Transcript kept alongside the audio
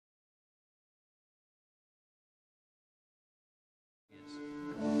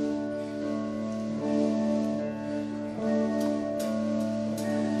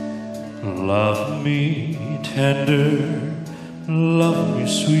Love me tender, love me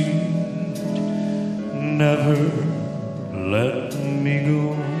sweet, never let me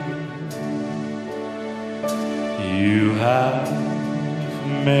go. You have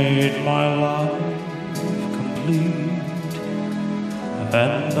made my life complete,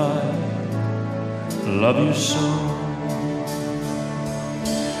 and I love you so.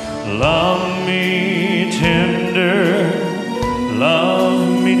 Love me tender,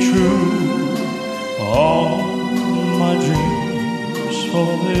 love me true, all my dreams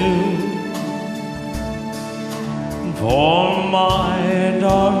fulfill. For my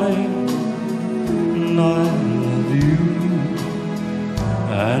darling, I love you,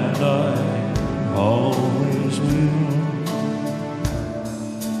 and I always will.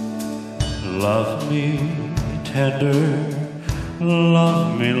 Love me tender,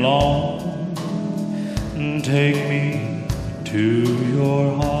 love me long, take me to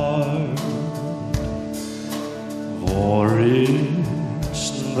your heart, for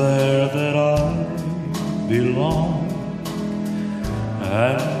it's there that I belong,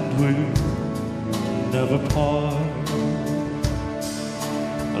 and we'll never part.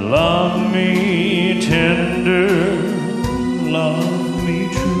 Love me tender, love me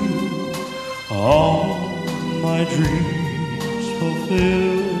true, all my dreams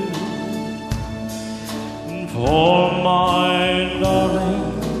fulfill. For my darling,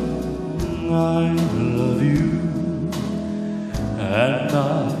 I love you, and I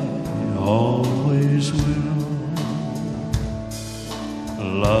always will.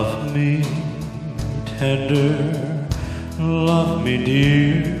 Love me tender, love me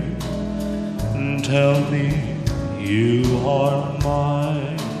dear, tell me you are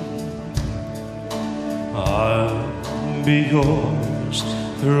mine. I'll be yours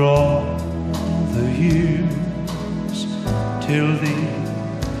through all the years, till the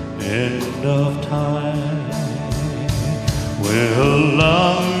end of time. Well,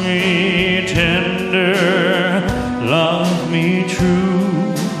 love me tender, love me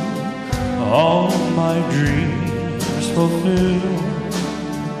true, all my dreams fulfill.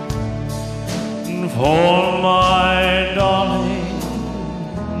 For my darling,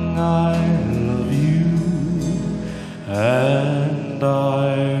 I love you, and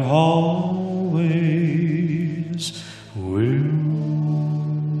I always will.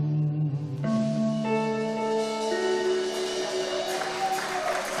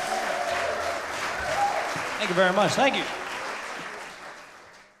 Thank you very much. Thank you.